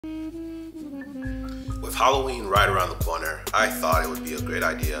With Halloween right around the corner, I thought it would be a great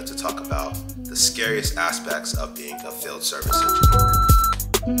idea to talk about the scariest aspects of being a field service engineer.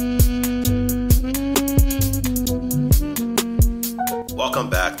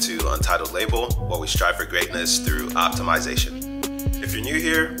 Welcome back to Untitled Label, where we strive for greatness through optimization. If you're new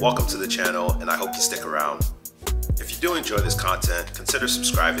here, welcome to the channel, and I hope you stick around. If you do enjoy this content, consider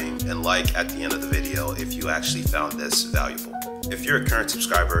subscribing and like at the end of the video if you actually found this valuable. If you're a current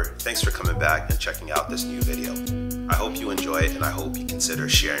subscriber, thanks for coming back and checking out this new video. I hope you enjoy it, and I hope you consider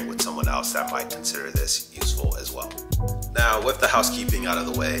sharing with someone else that might consider this useful as well. Now, with the housekeeping out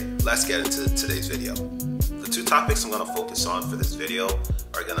of the way, let's get into today's video. The two topics I'm going to focus on for this video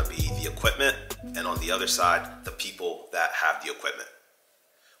are going to be the equipment, and on the other side, the people that have the equipment.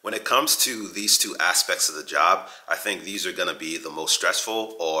 When it comes to these two aspects of the job, I think these are going to be the most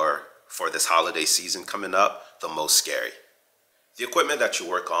stressful, or for this holiday season coming up, the most scary. The equipment that you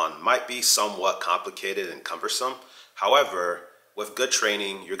work on might be somewhat complicated and cumbersome. However, with good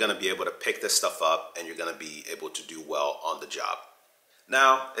training, you're going to be able to pick this stuff up and you're going to be able to do well on the job.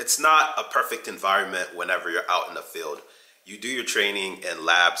 Now, it's not a perfect environment whenever you're out in the field. You do your training in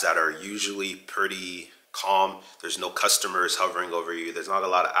labs that are usually pretty calm. There's no customers hovering over you. There's not a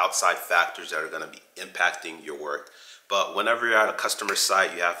lot of outside factors that are going to be impacting your work. But whenever you're at a customer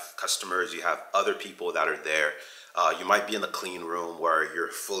site, you have customers, you have other people that are there. You might be in the clean room where you're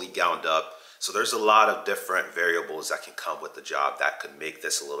fully gowned up. So there's a lot of different variables that can come with the job that could make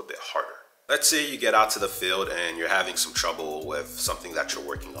this a little bit harder. Let's say you get out to the field and you're having some trouble with something that you're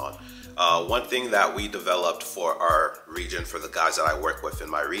working on. One thing that we developed for our region, for the guys that I work with in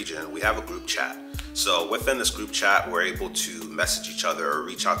my region, we have a group chat. So within this group chat, we're able to message each other or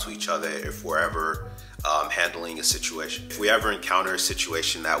reach out to each other if we're ever handling a situation. If we ever encounter a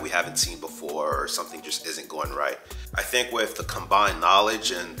situation that we haven't seen before or something just isn't going right. I think with the combined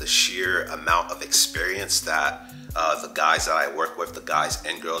knowledge and the sheer amount of experience that the guys that I work with, the guys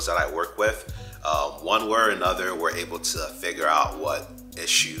and girls that I work with, one way or another, we're able to figure out what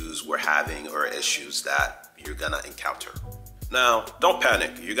issues we're having or issues that you're gonna encounter. Now, don't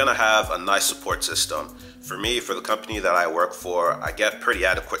panic. You're gonna have a nice support system. For me, for the company that I work for, I get pretty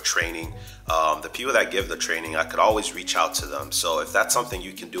adequate training. The people that give the training, I could always reach out to them. So if that's something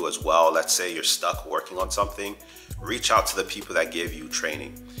you can do as well, let's say you're stuck working on something, reach out to the people that give you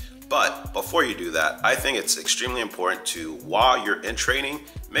training. But before you do that, I think it's extremely important to, while you're in training,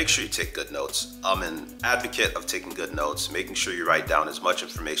 make sure you take good notes. I'm an advocate of taking good notes, making sure you write down as much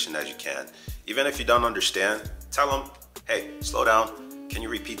information as you can. Even if you don't understand, tell them, hey, slow down, can you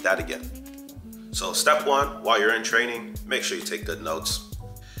repeat that again? So step one, while you're in training, make sure you take good notes.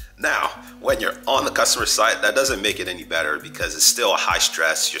 Now, when you're on the customer site, that doesn't make it any better because it's still high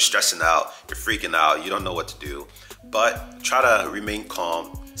stress. You're stressing out, you're freaking out, you don't know what to do. But try to remain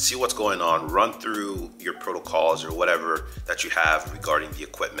calm, see what's going on, run through your protocols or whatever that you have regarding the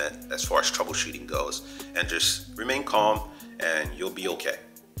equipment as far as troubleshooting goes, and just remain calm and you'll be okay.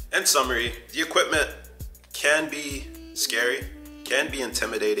 In summary, the equipment can be scary, can be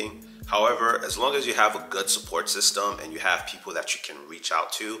intimidating. However, as long as you have a good support system and you have people that you can reach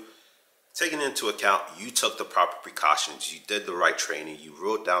out to, taking into account you took the proper precautions, you did the right training, you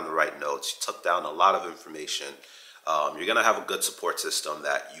wrote down the right notes, you took down a lot of information, you're gonna have a good support system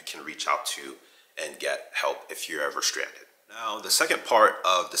that you can reach out to and get help if you're ever stranded. Now, the second part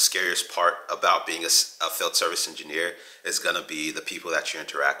of the scariest part about being a field service engineer is gonna be the people that you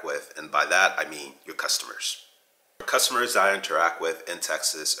interact with. And by that, I mean your customers. Customers that I interact with in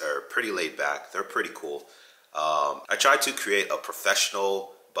Texas are pretty laid back. They're pretty cool. I try to create a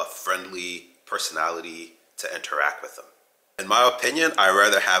professional but friendly personality to interact with them. In my opinion, I'd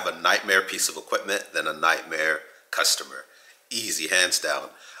rather have a nightmare piece of equipment than a nightmare customer. Easy, hands down.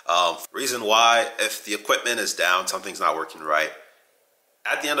 Reason why, if the equipment is down, something's not working right,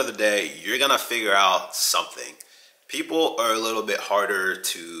 at the end of the day, you're gonna figure out something. People are a little bit harder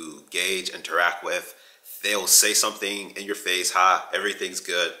to gauge, interact with. They'll say something in your face, everything's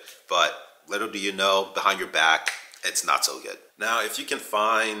good, but little do you know, behind your back, it's not so good. Now, if you can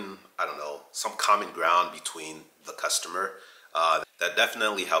find, I don't know, some common ground between the customer, that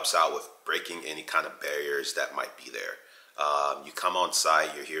definitely helps out with breaking any kind of barriers that might be there. You come on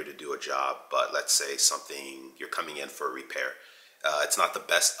site, you're here to do a job, but let's say you're coming in for a repair. It's not the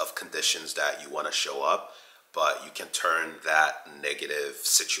best of conditions that you want to show up, but you can turn that negative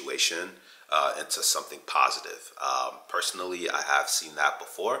situation into something positive. Personally, I have seen that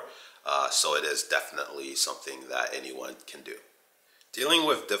before, so it is definitely something that anyone can do. Dealing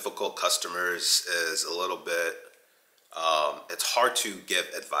with difficult customers is a little bit, it's hard to give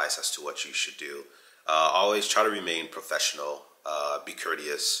advice as to what you should do. Always try to remain professional. be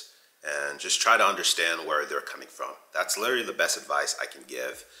courteous, and just try to understand where they're coming from. That's literally the best advice I can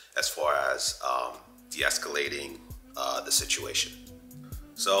give as far as de-escalating the situation.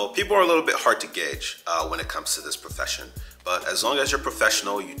 So people are a little bit hard to gauge when it comes to this profession, but as long as you're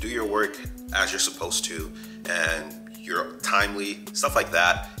professional, you do your work as you're supposed to, and you're timely, stuff like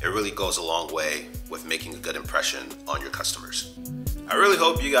that, it really goes a long way with making a good impression on your customers. I really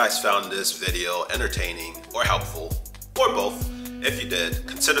hope you guys found this video entertaining or helpful, or both. If you did,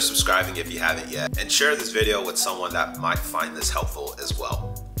 consider subscribing if you haven't yet, and share this video with someone that might find this helpful as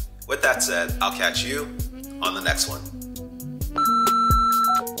well. With that said, I'll catch you on the next one.